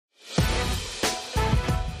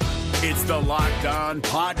It's the Locked On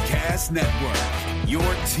Podcast Network, your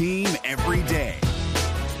team every day.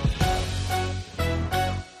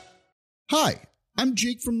 Hi, I'm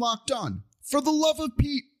Jake from Locked On. For the love of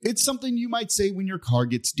Pete, it's something you might say when your car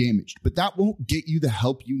gets damaged, but that won't get you the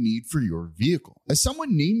help you need for your vehicle. As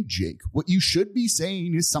someone named Jake, what you should be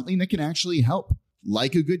saying is something that can actually help.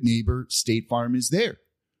 Like a good neighbor, State Farm is there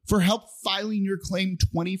for help filing your claim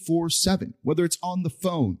 24/7, whether it's on the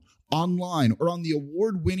phone, online, or on the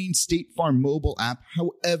award-winning State Farm mobile app,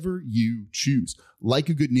 however you choose. Like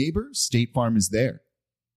a good neighbor, State Farm is there.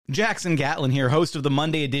 Jackson Gatlin here, host of the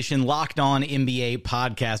Monday edition Locked On NBA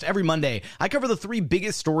podcast. Every Monday, I cover the three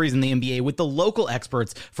biggest stories in the NBA with the local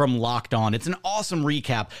experts from Locked On. It's an awesome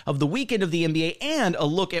recap of the weekend of the NBA and a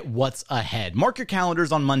look at what's ahead. Mark your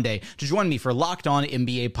calendars on Monday to join me for Locked On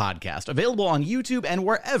NBA podcast, available on YouTube and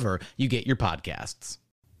wherever you get your podcasts.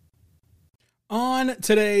 On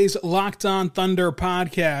today's Locked On Thunder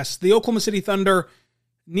podcast, the Oklahoma City Thunder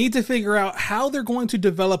need to figure out how they're going to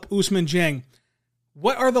develop Ousmane Dieng.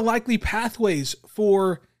 What are the likely pathways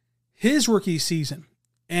for his rookie season?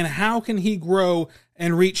 And how can he grow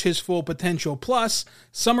and reach his full potential? Plus,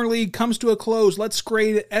 Summer League comes to a close. Let's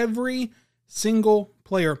grade every single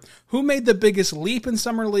player. Who made the biggest leap in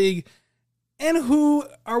Summer League? And who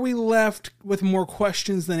are we left with more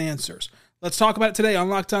questions than answers? Let's talk about it today on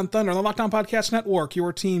Locked On Thunder, on the Locked On Podcast Network,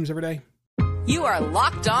 your teams every day. You are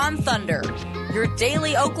Locked On Thunder, your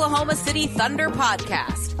daily Oklahoma City Thunder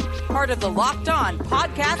podcast. Part of the Locked On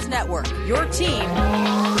Podcast Network, your team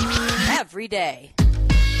every day.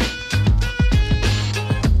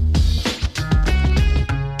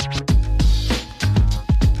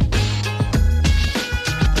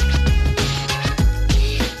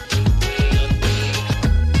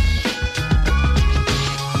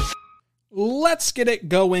 Let's get it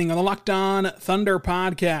going on the Locked On Thunder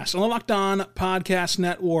podcast, on the Locked On Podcast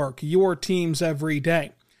Network, your teams every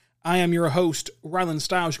day. I am your host, Rylan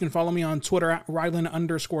Stiles. You can follow me on Twitter at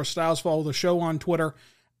Rylan_Stiles. Follow the show on Twitter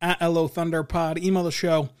at LOThunderPod. Email the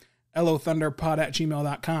show,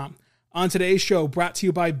 LOThunderPod@gmail.com. On today's show, brought to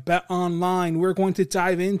you by BetOnline, we're going to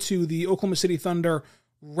dive into the Oklahoma City Thunder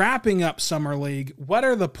wrapping up Summer League. What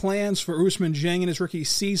are the plans for Ousmane Dieng in his rookie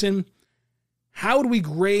season? How do we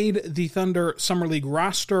grade the Thunder Summer League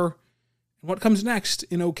roster? And what comes next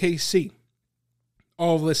in OKC?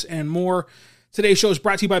 All of this and more. Today's show is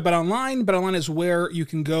brought to you by BetOnline. BetOnline is where you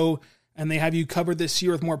can go, and they have you covered this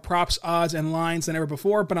year with more props, odds, and lines than ever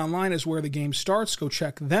before. BetOnline is where the game starts. Go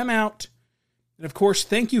check them out. And, of course,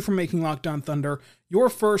 thank you for making Locked On Thunder your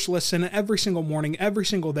first listen every single morning, every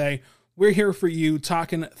single day. We're here for you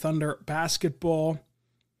talking Thunder basketball.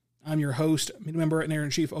 I'm your host, member and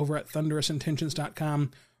editor-in-chief over at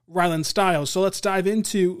thunderousintentions.com, Rylan Stiles. So let's dive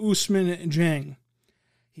into Ousmane Dieng.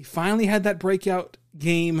 He finally had that breakout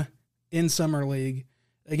game in Summer League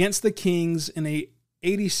against the Kings in a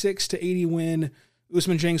 86-80 win.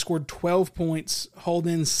 Ousmane Dieng scored 12 points, hauled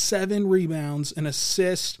in 7 rebounds, an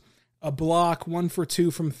assist, a block, 1 for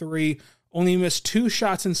 2 from 3. Only missed 2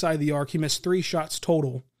 shots inside the arc. He missed 3 shots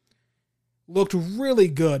total. Looked really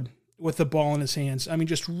good with the ball in his hands. I mean,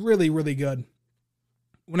 just really, really good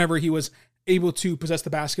whenever he was able to possess the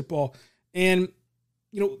basketball. And,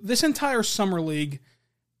 this entire Summer League,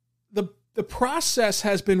 the process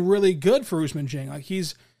has been really good for Ousmane Dieng. Like,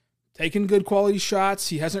 he's taken good quality shots.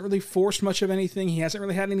 He hasn't really forced much of anything. He hasn't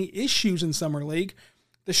really had any issues in Summer League.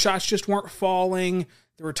 The shots just weren't falling.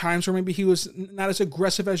 There were times where maybe he was not as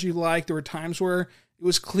aggressive as you like. There were times where it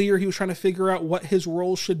was clear he was trying to figure out what his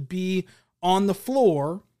role should be on the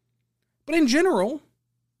floor. But in general,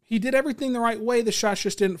 he did everything the right way. The shots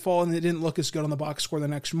just didn't fall, and they didn't look as good on the box score the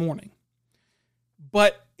next morning.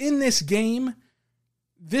 But in this game,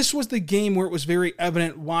 this was the game where it was very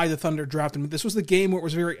evident why the Thunder drafted him. This was the game where it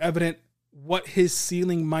was very evident what his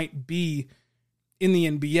ceiling might be in the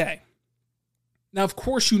NBA. Now, of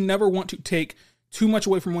course, you never want to take too much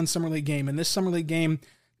away from one Summer League game, and this Summer League game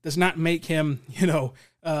does not make him,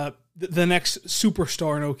 the next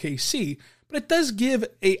superstar in OKC, but it does give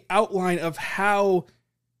an outline of how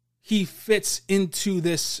he fits into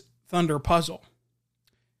this Thunder puzzle.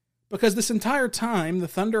 Because this entire time, the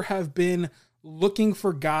Thunder have been looking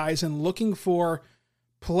for guys and looking for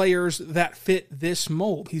players that fit this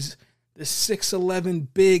mold. He's the 6'11"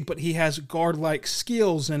 big, but he has guard-like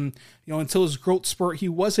skills. And, until his growth spurt, he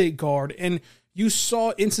was a guard. And you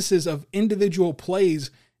saw instances of individual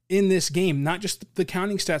plays in this game, not just the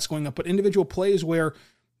counting stats going up, but individual plays where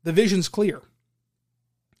the vision's clear.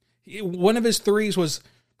 One of his threes was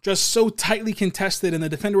just so tightly contested, and the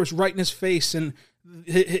defender was right in his face, and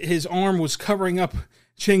his arm was covering up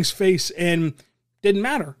Chang's face, and didn't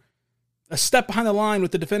matter. a step behind the line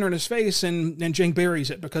with the defender in his face, and Dieng buries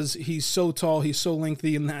it because he's so tall, he's so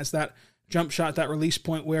lengthy, and has that jump shot, that release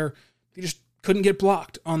point where he just couldn't get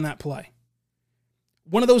blocked on that play.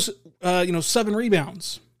 One of those, 7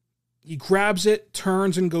 rebounds. He grabs it,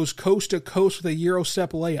 turns, and goes coast to coast with a Euro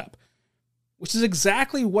step layup, which is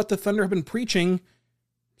exactly what the Thunder have been preaching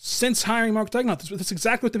since hiring Mark Daigneault. That's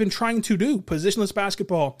exactly what they've been trying to do. Positionless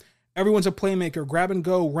basketball. Everyone's a playmaker, grab and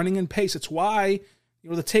go, running in pace. It's why,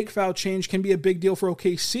 the take foul change can be a big deal for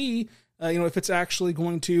OKC, if it's actually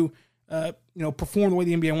going to, perform the way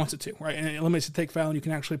the NBA wants it to, right? And it eliminates the take foul, and you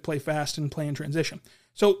can actually play fast and play in transition.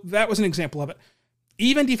 So that was an example of it.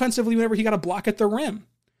 Even defensively, whenever he got a block at the rim,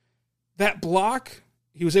 that block,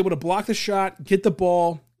 he was able to block the shot, get the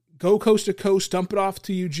ball, go coast to coast, dump it off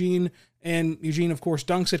to Eugene, and Eugene, of course,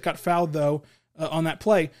 dunks it, got fouled, though, on that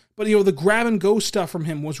play. But, the grab and go stuff from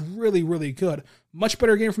him was really, really good. Much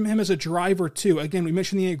better game from him as a driver, too. Again, we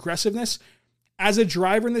mentioned the aggressiveness. As a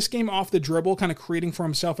driver in this game, off the dribble, kind of creating for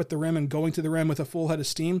himself at the rim and going to the rim with a full head of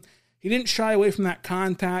steam, he didn't shy away from that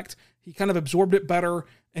contact. He kind of absorbed it better,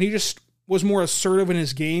 and he just was more assertive in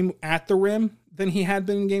his game at the rim than he had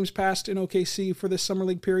been in games past in OKC for this summer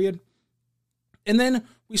league period. And then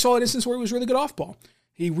we saw an instance where he was really good off ball.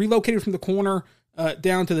 He relocated from the corner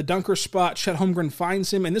down to the dunker spot. Chet Holmgren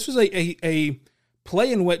finds him, and this was a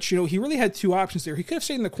play in which, he really had 2 options there. He could have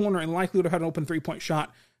stayed in the corner and likely would have had an open 3-point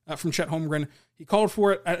shot from Chet Holmgren. He called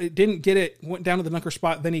for it, it didn't get it, went down to the dunker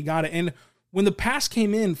spot, then he got it. And when the pass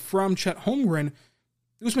came in from Chet Holmgren,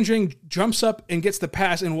 Ousmane Dieng jumps up and gets the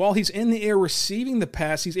pass, and while he's in the air receiving the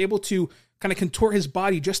pass, he's able to kind of contort his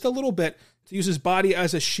body just a little bit to use his body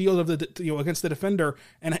as a shield of the against the defender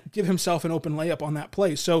and give himself an open layup on that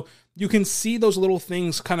play. So you can see those little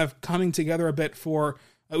things kind of coming together a bit for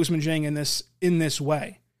Ousmane Dieng in this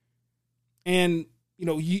way. And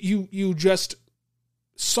you just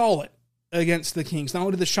saw it against the Kings. Not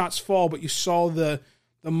only did the shots fall, but you saw the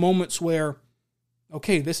moments where,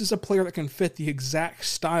 okay, this is a player that can fit the exact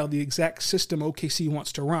style, the exact system OKC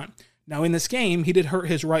wants to run. Now, in this game, he did hurt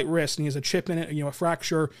his right wrist, and he has a chip in it, a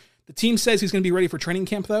fracture. The team says he's going to be ready for training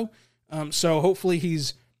camp, though. So hopefully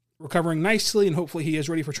he's recovering nicely, and hopefully he is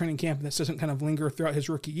ready for training camp, and this doesn't kind of linger throughout his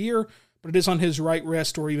rookie year. But it is on his right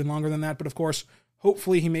wrist, or even longer than that. But, of course,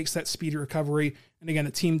 hopefully he makes that speedy recovery. And, again,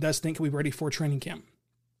 the team does think he'll be ready for training camp.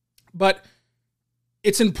 But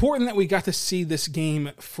it's important that we got to see this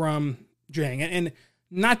game from Dieng. And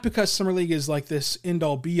not because Summer League is like this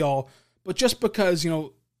end-all, be-all, but just because,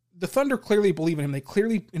 the Thunder clearly believe in him. They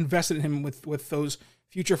clearly invested in him with those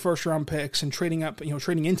future first-round picks and trading up,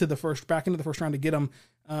 trading back into the first round to get him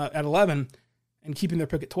at 11 and keeping their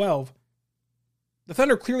pick at 12. The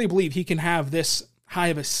Thunder clearly believe he can have this high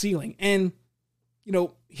of a ceiling. And,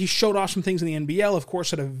 he showed off some things in the NBL, of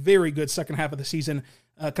course, had a very good second half of the season,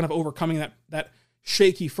 kind of overcoming that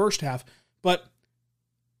shaky first half. But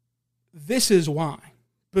this is why.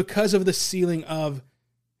 Because of the ceiling of,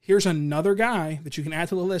 here's another guy that you can add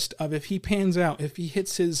to the list of, if he pans out, if he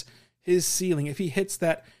hits his ceiling, if he hits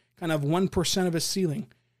that kind of 1% of his ceiling,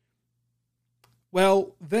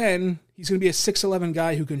 well, then he's going to be a 6'11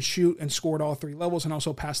 guy who can shoot and score at all 3 levels and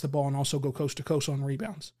also pass the ball and also go coast to coast on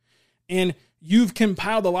rebounds. And you've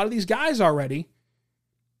compiled a lot of these guys already.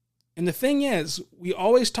 And the thing is, we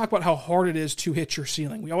always talk about how hard it is to hit your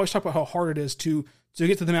ceiling. We always talk about how hard it is to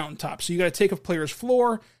get to the mountaintop. So you got to take a player's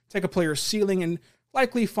floor, take a player's ceiling, and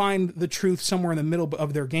likely find the truth somewhere in the middle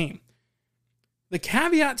of their game. The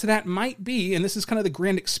caveat to that might be, and this is kind of the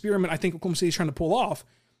grand experiment I think Oklahoma City is trying to pull off,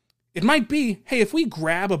 it might be, hey, if we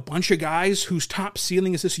grab a bunch of guys whose top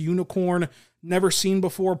ceiling is this unicorn, never seen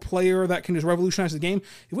before player that can just revolutionize the game,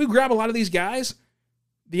 if we grab a lot of these guys,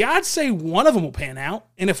 the odds say one of them will pan out.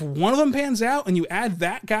 And if one of them pans out and you add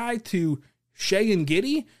that guy to Shea and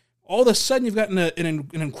Giddey, all of a sudden you've got an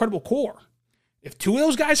incredible core. If 2 of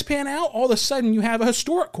those guys pan out, all of a sudden you have a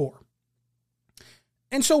historic core.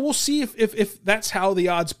 And so we'll see if that's how the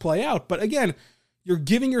odds play out. But again, you're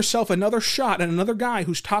giving yourself another shot at another guy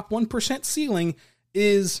whose top 1% ceiling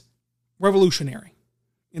is revolutionary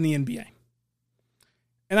in the NBA.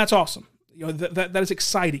 And that's awesome. That is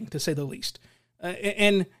exciting, to say the least.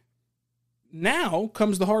 And now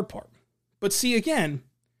comes the hard part. But see, again,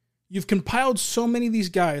 you've compiled so many of these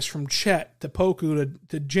guys, from Chet to Poku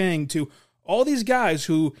to Dieng to all these guys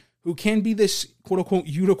who can be this quote-unquote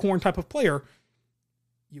unicorn type of player.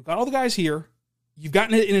 You've got all the guys here. You've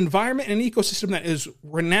got an environment and an ecosystem that is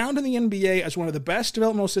renowned in the NBA as one of the best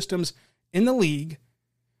developmental systems in the league.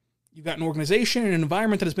 You've got an organization and an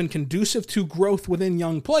environment that has been conducive to growth within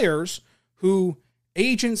young players who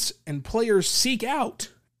agents and players seek out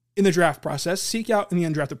in the draft process, seek out in the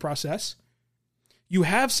undrafted process. you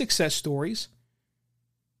have success stories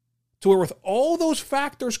to where with all those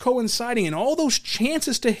factors coinciding and all those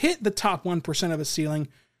chances to hit the top 1% of a ceiling,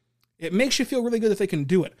 it makes you feel really good that they can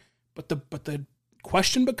do it. But the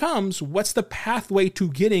question becomes, what's the pathway to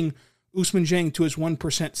getting Ousmane Dieng to his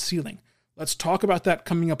 1% ceiling? Let's talk about that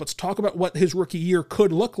coming up. Let's talk about what his rookie year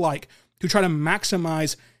could look like to try to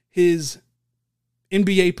maximize his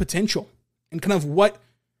NBA potential and kind of what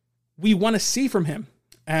we want to see from him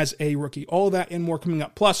as a rookie. All that and more coming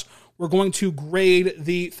up. Plus, we're going to grade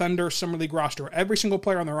the Thunder Summer League roster. Every single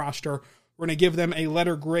player on the roster, we're going to give them a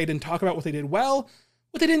letter grade and talk about what they did well,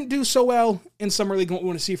 what they didn't do so well in Summer League, and what we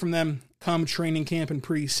want to see from them come training camp and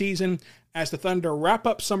preseason as the Thunder wrap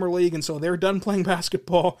up Summer League, and so they're done playing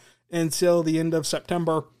basketball until the end of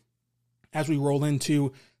September as we roll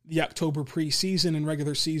into the October preseason and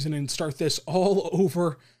regular season and start this all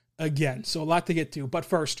over again. So a lot to get to. But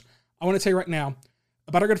first, I want to tell you right now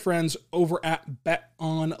about our good friends over at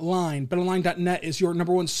BetOnline. BetOnline.net is your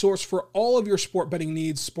number one source for all of your sport betting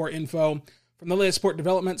needs, sport info, from the latest sport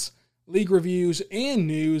developments, league reviews, and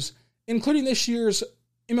news, including this year's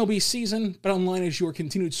MLB season. BetOnline is your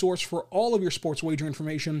continued source for all of your sports wager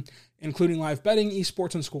information, including live betting,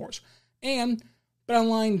 esports, and scores. And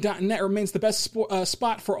BetOnline.net remains the best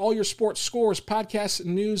spot for all your sports scores, podcasts,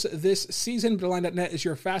 and news this season. BetOnline.net is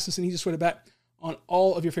your fastest and easiest way to bet on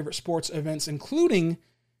all of your favorite sports events, including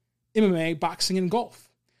MMA, boxing, and golf.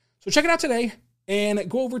 So check it out today and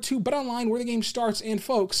go over to BetOnline where the game starts. And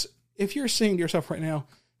folks, if you're saying to yourself right now,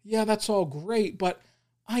 yeah, that's all great, but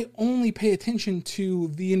I only pay attention to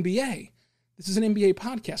the NBA. This is an NBA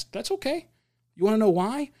podcast. That's okay. You want to know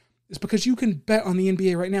why? It's because you can bet on the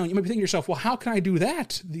NBA right now. You might be thinking to yourself, well, how can I do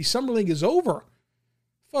that? The Summer League is over.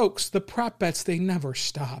 Folks, the prop bets, they never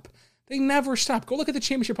stop. They never stop. Go look at the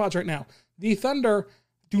championship odds right now. The Thunder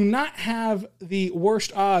do not have the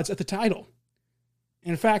worst odds at the title.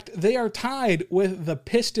 In fact, they are tied with the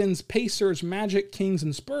Pistons, Pacers, Magic, Kings,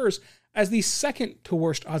 and Spurs as the second to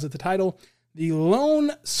worst odds at the title. The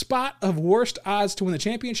lone spot of worst odds to win the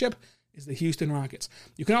championship is the Houston Rockets.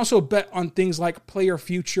 You can also bet on things like player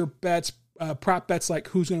future bets, prop bets like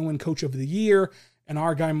who's going to win Coach of the Year, and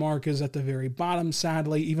our guy Mark is at the very bottom,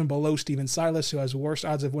 sadly, even below Steven Silas, who has the worst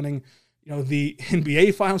odds of winning, the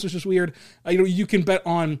NBA Finals, which is weird. You can bet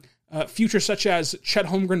on futures such as Chet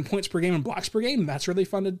Holmgren points per game and blocks per game. That's really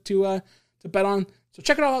fun to bet on. So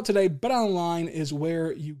check it all out today. BetOnline is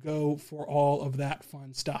where you go for all of that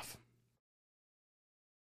fun stuff.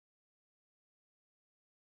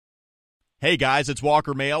 Hey guys, it's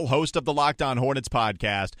Walker Mail, host of the Locked On Hornets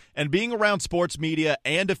podcast, and being around sports media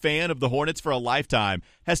and a fan of the Hornets for a lifetime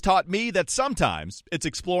has taught me that sometimes it's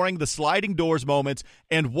exploring the sliding doors moments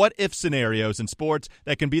and what-if scenarios in sports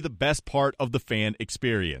that can be the best part of the fan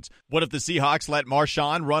experience. What if the Seahawks let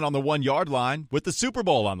Marshawn run on the 1-yard line with the Super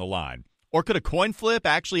Bowl on the line? Or could a coin flip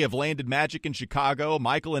actually have landed Magic in Chicago,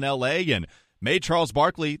 Michael in L.A., and made Charles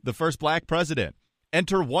Barkley the first black president?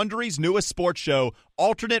 Enter Wondery's newest sports show,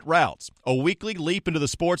 Alternate Routes, a weekly leap into the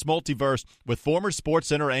sports multiverse with former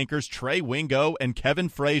SportsCenter anchors Trey Wingo and Kevin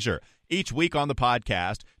Frazier. Each week on the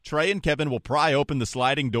podcast, Trey and Kevin will pry open the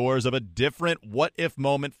sliding doors of a different what-if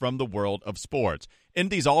moment from the world of sports. In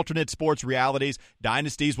these alternate sports realities,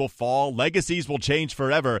 dynasties will fall, legacies will change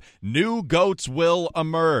forever, new GOATs will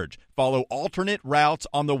emerge. Follow Alternate Routes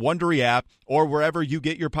on the Wondery app or wherever you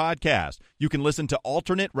get your podcast. You can listen to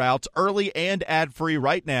Alternate Routes early and ad-free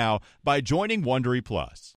right now by joining Wondery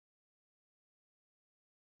Plus.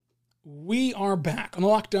 We are back on the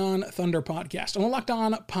Locked On Thunder podcast, on the Locked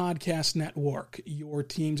On Podcast Network, your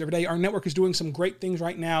teams every day. Our network is doing some great things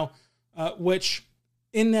right now, which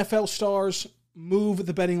NFL stars move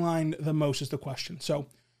the betting line the most is the question. So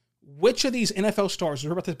which of these NFL stars,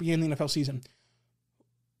 we're about to begin the NFL season,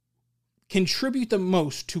 contribute the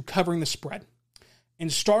most to covering the spread?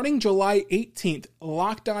 And starting July 18th,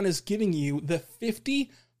 Locked On is giving you the 50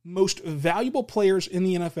 most valuable players in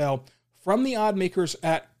the NFL from the odd makers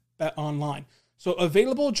at BetOnline. So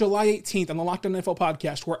available July 18th on the Locked On NFL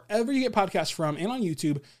podcast, wherever you get podcasts from and on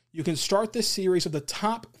YouTube, you can start this series of the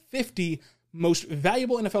top 50 most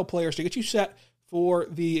valuable NFL players to get you set for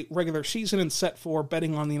the regular season and set for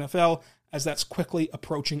betting on the NFL as that's quickly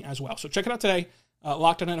approaching as well. So check it out today,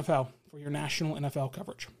 Locked On NFL, for your national NFL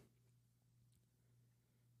coverage.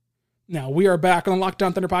 Now, we are back on the Locked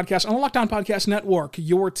On Thunder podcast, on the Locked On Podcast Network,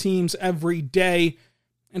 your teams every day.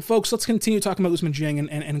 And folks, let's continue talking about Ousmane Dieng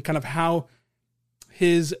and kind of how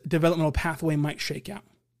his developmental pathway might shake out.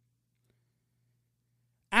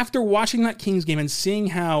 After watching that Kings game and seeing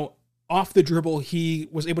how off the dribble he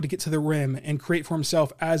was able to get to the rim and create for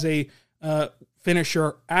himself as a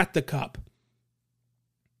finisher at the cup,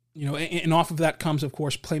 And off of that comes, of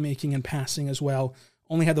course, playmaking and passing as well.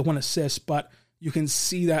 Only had the 1 assist, but you can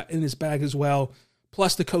see that in his bag as well,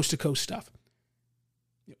 plus the coast-to-coast stuff.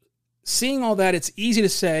 Seeing all that, it's easy to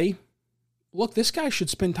say, look, this guy should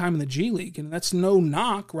spend time in the G League, and that's no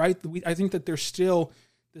knock, right? I think that there's still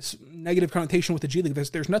this negative connotation with the G League.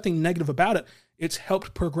 There's nothing negative about it. It's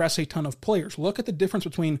helped progress a ton of players. Look at the difference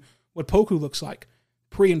between what Poku looks like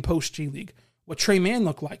pre and post G League, what Trey Mann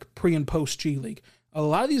looked like pre and post G League. A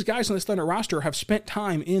lot of these guys on this Thunder roster have spent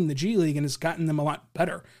time in the G League and it's gotten them a lot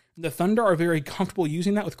better. The Thunder are very comfortable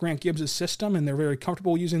using that with Grant Gibbs' system, and they're very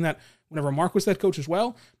comfortable using that whenever Mark was that coach as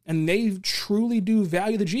well, and they truly do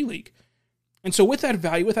value the G League. And so with that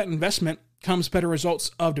value, with that investment, comes better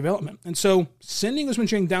results of development. And so sending Ousmane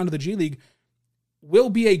Dieng down to the G League will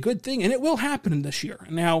be a good thing, and it will happen this year.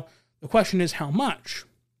 Now, the question is how much?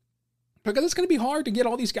 Because it's going to be hard to get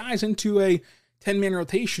all these guys into a 10-man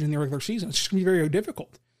rotation in the regular season. It's just going to be very, very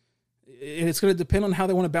difficult. And it's going to depend on how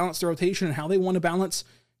they want to balance their rotation and how they want to balance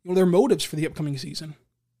their motives for the upcoming season.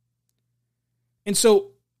 And so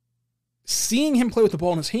seeing him play with the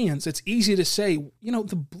ball in his hands, it's easy to say,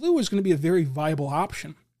 the blue is going to be a very viable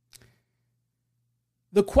option.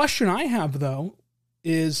 The question I have, though,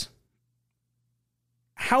 is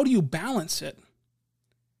how do you balance it?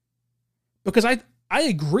 Because I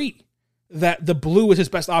agree that the blue is his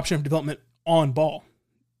best option of development on ball,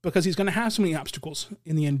 because he's going to have so many obstacles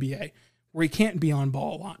in the NBA where he can't be on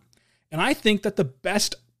ball a lot. And I think that the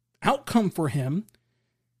best outcome for him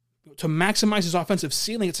to maximize his offensive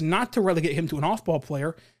ceiling, it's not to relegate him to an off-ball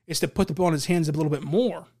player, it's to put the ball in his hands a little bit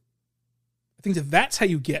more. I think that that's how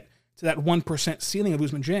you get to that 1% ceiling of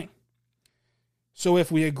Ousmane Dieng. So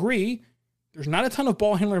if we agree, there's not a ton of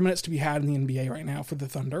ball handler minutes to be had in the NBA right now for the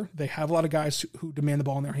Thunder. They have a lot of guys who demand the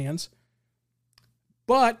ball in their hands.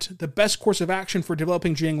 But the best course of action for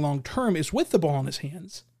developing Dieng long-term is with the ball in his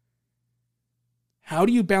hands. How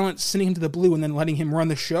do you balance sending him to the blue and then letting him run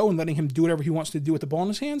the show and letting him do whatever he wants to do with the ball in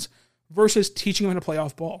his hands versus teaching him how to play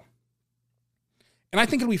off ball? And I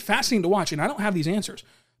think it'll be fascinating to watch, and I don't have these answers,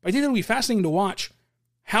 but I think it'll be fascinating to watch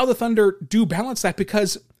how the Thunder do balance that,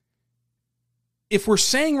 because if we're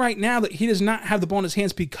saying right now that he does not have the ball in his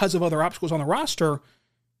hands because of other obstacles on the roster,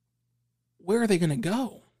 where are they going to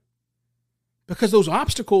go? Because those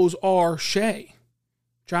obstacles are Shea,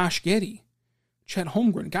 Josh Giddey, Chet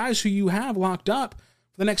Holmgren, guys who you have locked up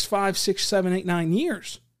for the next 5, 6, 7, 8, 9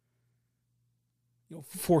 years.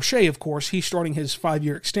 For Shea, of course, he's starting his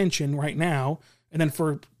 5-year extension right now. And then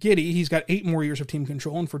for Giddey, he's got 8 more years of team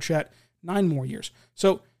control. And for Chet, 9 more years.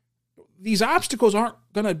 So these obstacles aren't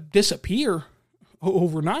going to disappear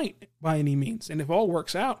overnight by any means. And if all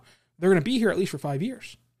works out, they're going to be here at least for 5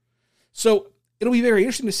 years. So it'll be very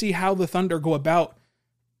interesting to see how the Thunder go about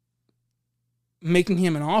making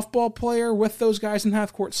him an off-ball player with those guys in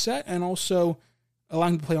half-court set and also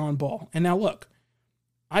allowing him to play on-ball. And now look,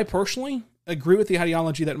 I personally agree with the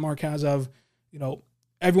ideology that Mark has of,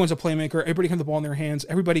 everyone's a playmaker, everybody can have the ball in their hands,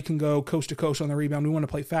 everybody can go coast-to-coast on the rebound, we want to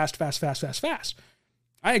play fast.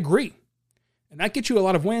 I agree. And that gets you a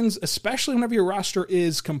lot of wins, especially whenever your roster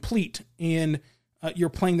is complete and you're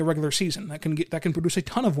playing the regular season. That can produce a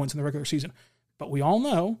ton of wins in the regular season. But we all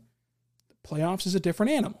know the playoffs is a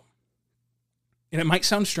different animal. And it might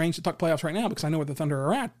sound strange to talk playoffs right now because I know where the Thunder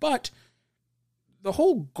are at, but the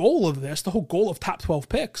whole goal of this, the whole goal of top 12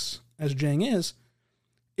 picks, as Dieng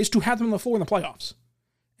is to have them on the floor in the playoffs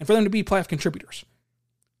and for them to be playoff contributors.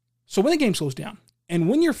 So when the game slows down and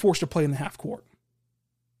when you're forced to play in the half court,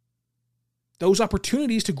 those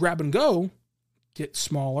opportunities to grab and go get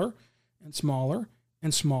smaller and smaller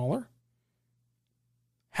and smaller.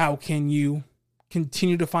 How can you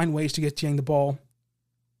continue to find ways to get Dieng the ball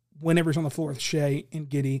whenever he's on the floor with Shea and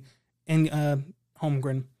Giddey and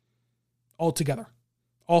Holmgren all together,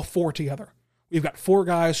 all 4 together? We've got 4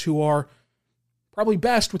 guys who are probably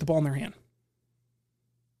best with the ball in their hand.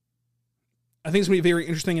 I think it's going to be very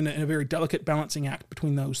interesting and a very delicate balancing act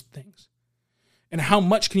between those things. And how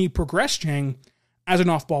much can you progress Dieng as an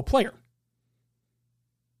off-ball player?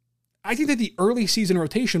 I think that the early season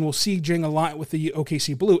rotation will see Dieng a lot with the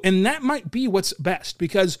OKC Blue, and that might be what's best,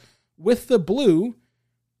 because with the Blue,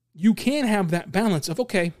 you can have that balance of,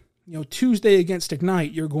 okay, Tuesday against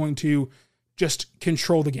Ignite, you're going to just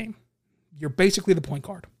control the game. You're basically the point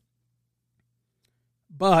guard.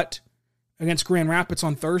 But against Grand Rapids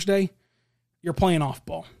on Thursday, you're playing off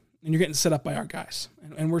ball and you're getting set up by our guys.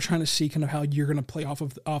 And we're trying to see kind of how you're going to play off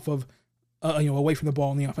of away from the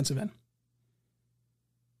ball in the offensive end.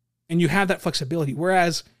 And you have that flexibility.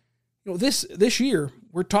 Whereas, this year,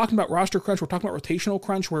 we're talking about roster crunch. We're talking about rotational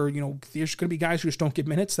crunch where, there's going to be guys who just don't get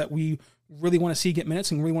minutes that we really want to see get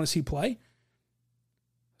minutes and really want to see play.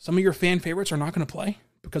 some of your fan favorites are not going to play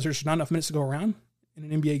because there's not enough minutes to go around in an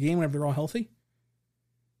NBA game whenever they're all healthy.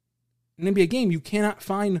 In an NBA game, you cannot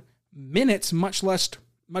find minutes, much less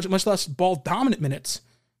ball-dominant minutes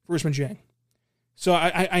for Ousmane Dieng. So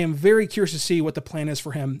I am very curious to see what the plan is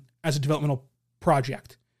for him as a developmental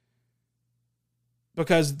project.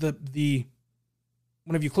 Because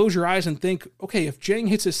whenever you close your eyes and think, okay, if Dieng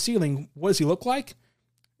hits his ceiling, what does he look like?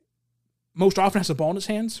 Most often has the ball in his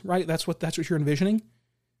hands, right? That's what you're envisioning.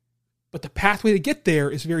 But the pathway to get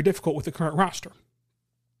there is very difficult with the current roster,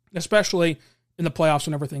 especially in the playoffs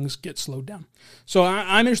whenever things get slowed down. So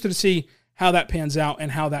I'm interested to see how that pans out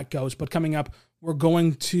and how that goes. But coming up, we're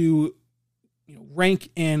going to rank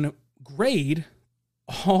and grade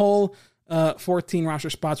all 14 roster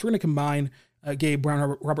spots. We're going to combine Gabe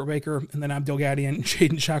Brown, Robert Baker, and then Abdel Gaddy and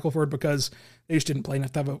Jaden Shackelford because they just didn't play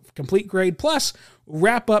enough to have a complete grade. Plus,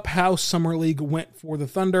 wrap up how Summer League went for the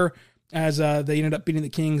Thunder as they ended up beating the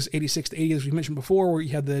Kings 86-80, as we mentioned before, where you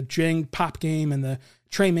had the Dieng pop game and the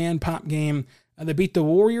Trey Mann pop game. They beat the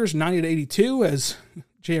Warriors 90-82 as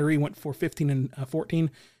JRE went for 15 and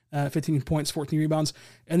 14, 15 points, 14 rebounds.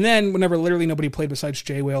 And then whenever literally nobody played besides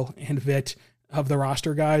J-Will and Vit of the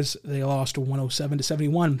roster guys, they lost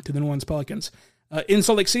 107-71 to the New Orleans Pelicans. In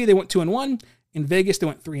Salt Lake City, they went 2-1. In Vegas, they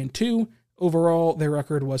went 3-2. Overall, their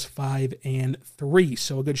record was 5-3.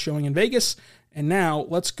 So a good showing in Vegas. And now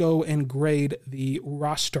let's go and grade the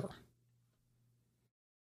roster.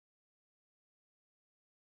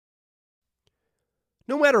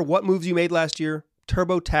 No matter what moves you made last year,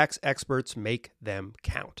 TurboTax experts make them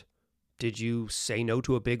count. Did you say no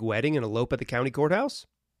to a big wedding and elope at the county courthouse?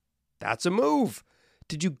 That's a move.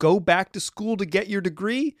 Did you go back to school to get your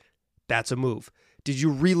degree? That's a move. Did you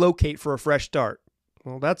relocate for a fresh start?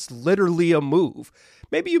 Well, that's literally a move.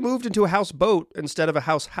 Maybe you moved into a houseboat instead of a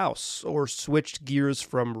house, or switched gears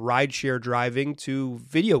from rideshare driving to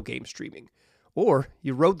video game streaming. Or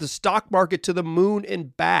you rode the stock market to the moon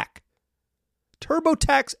and back.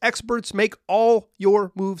 TurboTax experts make all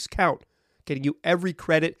your moves count, getting you every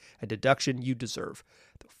credit and deduction you deserve.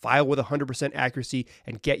 They'll file with 100% accuracy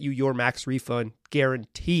and get you your max refund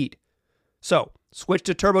guaranteed. So, switch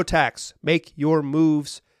to TurboTax. Make your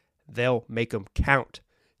moves. They'll make them count.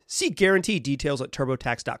 See guarantee details at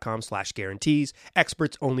turbotax.com/guarantees.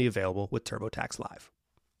 Experts only available with TurboTax Live.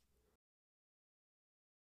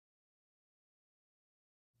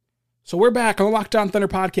 So we're back on the Locked On Thunder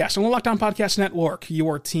podcast, on the Locked On Podcast Network,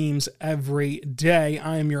 your teams every day.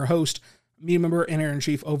 I am your host, media member and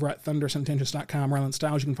editor-in-chief over at thundersandtangents.com, Rylan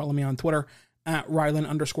Stiles. You can follow me on Twitter at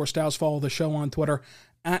Rylan_Stiles. Follow the show on Twitter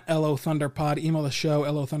at LOThunderPod. Email the show,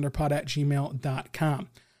 LOThunderPod@gmail.com.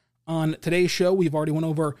 On today's show, we've already went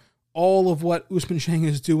over all of what Ousmane Dieng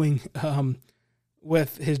is doing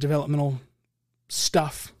with his developmental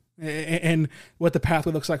stuff and what the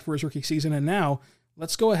pathway looks like for his rookie season. And now,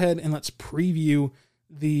 let's go ahead and let's preview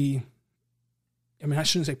I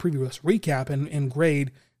shouldn't say preview, let's recap and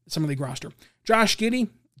grade the Summer League roster. Josh Giddey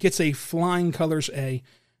gets a flying colors A.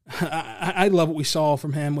 I love what we saw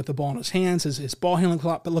from him with the ball in his hands. His ball handling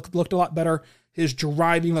looked a lot better. His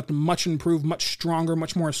driving looked much improved, much stronger,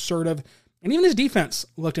 much more assertive. And even his defense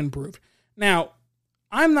looked improved. Now,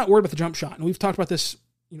 I'm not worried about the jump shot. And we've talked about this,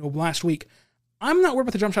 last week. I'm not worried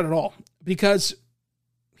about the jump shot at all because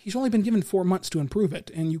he's only been given 4 months to improve it.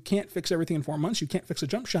 And you can't fix everything in 4 months. You can't fix a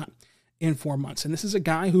jump shot in 4 months. And this is a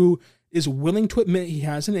guy who is willing to admit he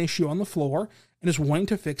has an issue on the floor and is willing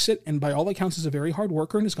to fix it. And by all accounts, is a very hard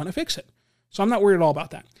worker and is going to fix it. So I'm not worried at all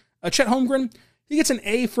about that. Chet Holmgren, he gets an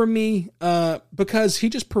A from me because he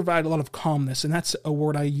just provided a lot of calmness. And that's a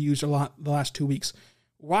word I used a lot the last 2 weeks.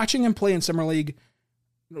 Watching him play in Summer League,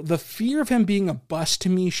 the fear of him being a bust to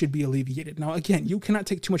me should be alleviated. Now, again, you cannot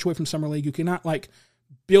take too much away from Summer League. You cannot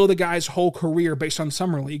build a guy's whole career based on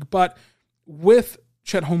Summer League. But with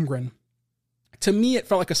Chet Holmgren, to me, it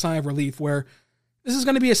felt like a sigh of relief where this is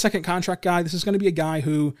going to be a second contract guy. This is going to be a guy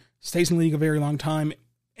who stays in the league a very long time.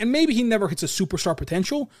 And maybe he never hits a superstar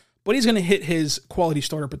potential, but he's going to hit his quality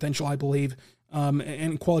starter potential, I believe,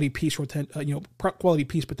 and quality piece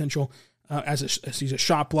potential as he's a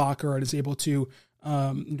shot blocker and is able to,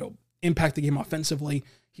 impact the game offensively.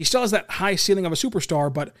 He still has that high ceiling of a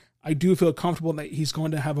superstar, but I do feel comfortable that he's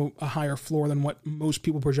going to have a higher floor than what most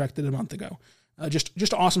people projected a month ago.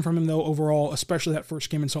 Just awesome from him, though, overall, especially that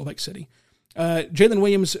first game in Salt Lake City. Jalen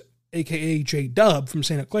Williams, a.k.a. J-Dub from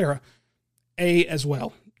Santa Clara, A as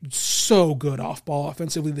well. So good off ball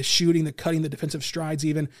offensively, the shooting, the cutting, the defensive strides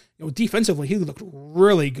even. Defensively, he looked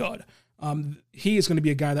really good. He is going to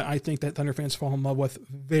be a guy that I think that Thunder fans fall in love with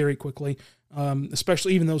very quickly,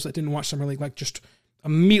 especially even those that didn't watch Summer League, just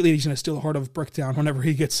immediately he's going to steal the heart of Bricktown whenever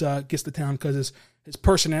he gets to town, because his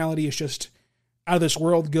personality is just out of this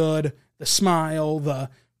world good. The smile, the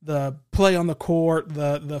play on the court,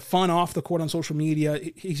 the fun off the court on social media.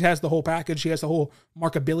 He has the whole package. He has the whole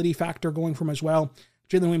markability factor going for him as well.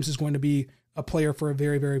 Jalen Williams is going to be a player for a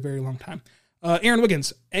very, very, very long time. Aaron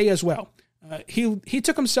Wiggins, A as well. He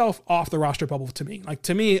took himself off the roster bubble to me. Like,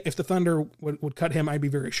 to me, if the Thunder would cut him, I'd be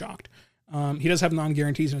very shocked. He does have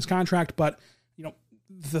non-guarantees in his contract, but,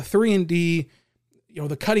 the 3-and-D,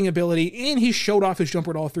 the cutting ability, and he showed off his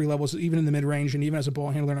jumper at all three levels, even in the mid-range, and even as a ball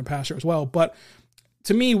handler and a passer as well. But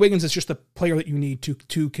to me, Wiggins is just the player that you need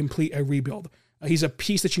to complete a rebuild. He's a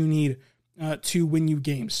piece that you need to win you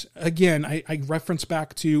games. Again, I reference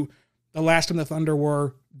back to the last time the Thunder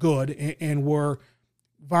were good and were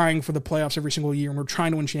vying for the playoffs every single year and were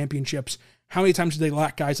trying to win championships. How many times did they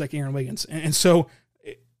lack guys like Aaron Wiggins? And so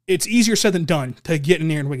it's easier said than done to get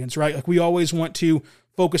in Aaron Wiggins, right? Like, we always want to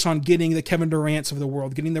focus on getting the Kevin Durant's of the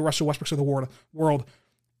world, getting the Russell Westbrooks of the world.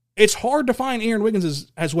 It's hard to find Aaron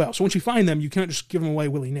Wiggins as well. So once you find them, you can't just give them away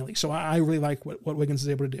willy-nilly. So I really like what Wiggins is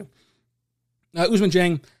able to do. Ousmane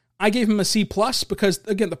Dieng, I gave him a C+ because,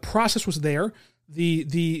 again, the process was there.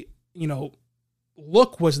 The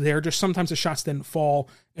look was there. Just sometimes the shots didn't fall,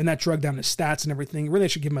 and that drug down his stats and everything. Really, I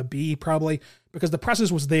should give him a B probably, because the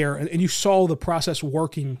process was there, and you saw the process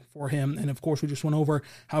working for him. And of course, we just went over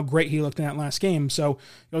how great he looked in that last game. So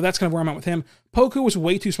that's kind of where I'm at with him. Poku was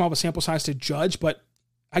way too small of a sample size to judge, but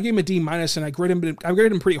I gave him a D-, and I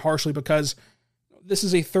graded him pretty harshly because this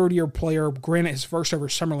is a third-year player. Granted, his first ever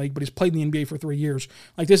summer league, but he's played in the NBA for 3 years.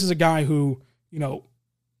 Like, this is a guy who,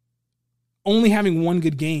 only having one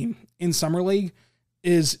good game in summer league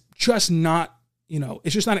is just not,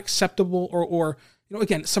 it's just not acceptable. Or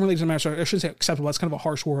again, summer league doesn't matter. So I shouldn't say acceptable. That's kind of a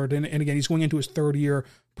harsh word. And again, he's going into his third year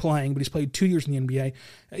playing, but he's played 2 years in the NBA.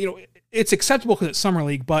 It's acceptable because it's summer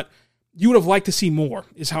league, but you would have liked to see more,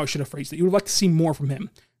 is how I should have phrased it. You would have liked to see more from him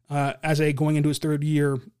as a going into his third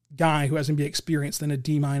year guy who has NBA experience than a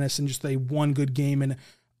D- and just a one good game, and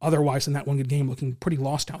otherwise than that one good game looking pretty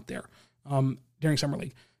lost out there during summer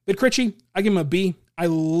league. Vid Krejci, I give him a B. I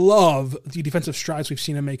love the defensive strides we've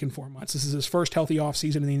seen him make in 4 months. This is his first healthy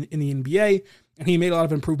offseason in the NBA, and he made a lot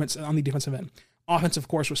of improvements on the defensive end. Offense, of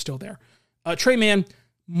course, was still there. Trey Mann,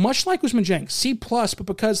 much like Ousmane Dieng, C+, but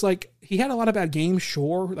because he had a lot of bad games,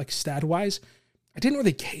 sure, stat-wise, I didn't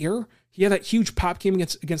really care. He had that huge pop game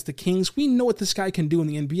against the Kings. We know what this guy can do in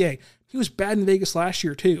the NBA. He was bad in Vegas last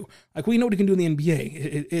year, too. We know what he can do in the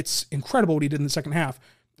NBA. It's incredible what he did in the second half.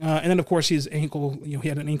 And then, of course, his ankle, he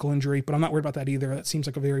had an ankle injury, but I'm not worried about that either. That seems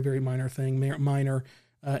like a very, very minor thing, minor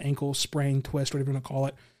ankle sprain, twist, whatever you want to call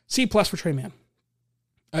it. C+ for Trey Mann.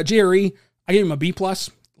 JRE, I gave him a B+.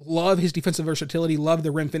 Love his defensive versatility. Love the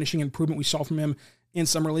rim finishing improvement we saw from him in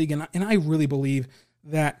Summer League. And I really believe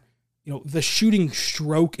that, the shooting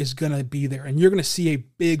stroke is going to be there. And you're going to see a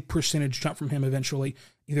big percentage jump from him eventually,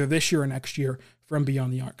 either this year or next year, from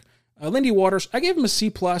beyond the arc. Lindy Waters, I gave him a C+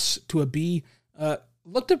 to a B.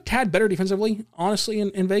 Looked a tad better defensively, honestly,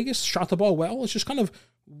 in Vegas. Shot the ball well. It's just kind of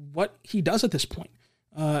what he does at this point.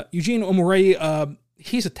 Eugene Omore,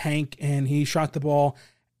 he's a tank, and he shot the ball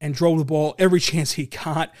and drove the ball every chance he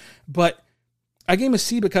got. But I gave him a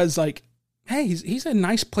C because, hey, he's a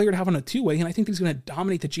nice player to have on a two-way, and I think he's going to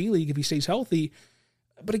dominate the G League if he stays healthy.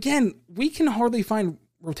 But again, we can hardly find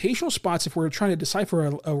rotational spots if we're trying to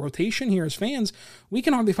decipher a rotation here as fans. We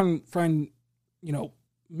can hardly find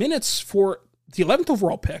minutes for the 11th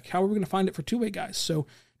overall pick. How are we going to find it for two-way guys? So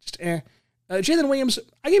just Jalen Williams,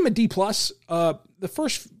 I gave him a D+. The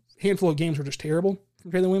first handful of games were just terrible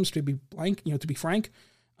from Jalen Williams, to be frank.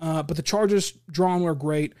 But the charges drawn were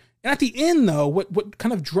great. And at the end, though, what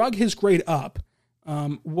kind of drug his grade up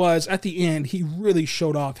was at the end, he really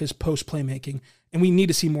showed off his post playmaking, and we need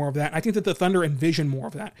to see more of that. I think that the Thunder envision more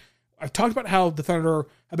of that. I've talked about how the Thunder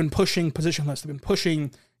have been pushing positionless. They've been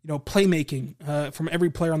pushing, playmaking from every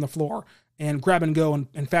player on the floor, and grab and go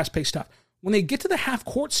and fast-paced stuff. When they get to the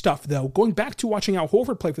half-court stuff, though, going back to watching Al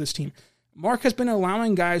Horford play for this team, Mark has been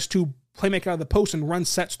allowing guys to play make out of the post and run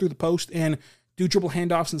sets through the post and do dribble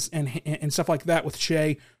handoffs and stuff like that with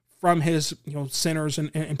Shea from his centers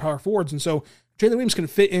and power forwards. And so Jalen Williams can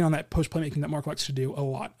fit in on that post playmaking that Mark likes to do a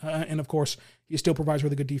lot. And, of course, he still provides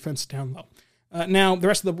really good defense down low. Now, the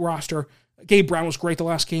rest of the roster, Gabe Brown was great the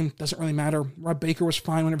last game. Doesn't really matter. Rob Baker was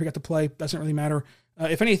fine whenever he got to play. Doesn't really matter.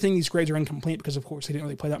 If anything, these grades are incomplete because, of course, they didn't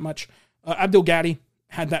really play that much. Abdul Gaddy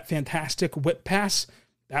had that fantastic whip pass.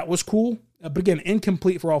 That was cool. But again,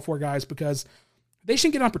 incomplete for all four guys because they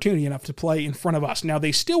shouldn't get an opportunity enough to play in front of us. Now,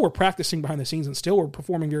 they still were practicing behind the scenes and still were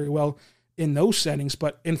performing very well in those settings,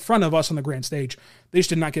 but in front of us on the grand stage, they just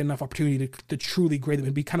did not get enough opportunity to truly grade them.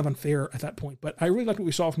 It'd be kind of unfair at that point. But I really liked what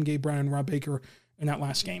we saw from Gabe Brown and Rob Baker in that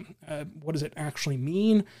last game. What does it actually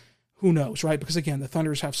mean? Who knows, right? Because again, the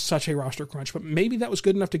Thunders have such a roster crunch, but maybe that was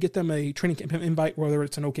good enough to get them a training camp invite, whether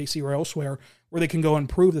it's in OKC or elsewhere, where they can go and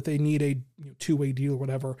prove that they need a two-way deal or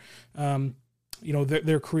whatever.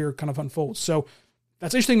 Their career kind of unfolds. So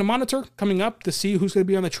that's interesting to monitor coming up to see who's going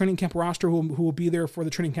to be on the training camp roster, who will be there for the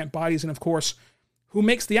training camp bodies, and of course, who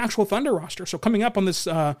makes the actual Thunder roster. So coming up on this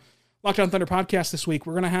Locked On Thunder podcast this week,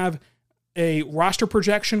 we're going to have a roster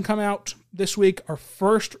projection come out this week, our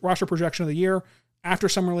first roster projection of the year after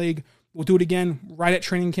Summer League. We'll do it again right at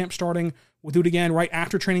training camp starting. We'll do it again right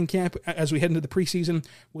after training camp as we head into the preseason.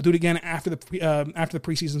 We'll do it again after the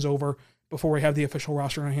preseason's over, before we have the official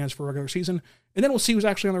roster in our hands for regular season. And then we'll see who's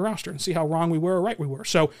actually on the roster and see how wrong we were or right we were.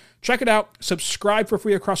 So check it out. Subscribe for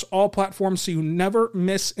free across all platforms so you never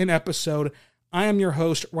miss an episode. I am your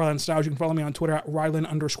host, Rylan Stiles. You can follow me on Twitter at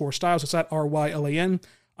Rylan_Stiles. It's at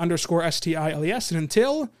RYLAN_STILES. And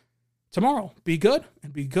until tomorrow, be good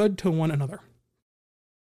and be good to one another.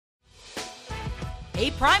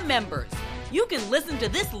 Hey, Prime members, you can listen to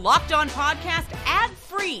this Locked On podcast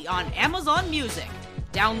ad-free on Amazon Music.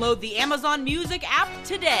 Download the Amazon Music app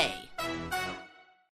today.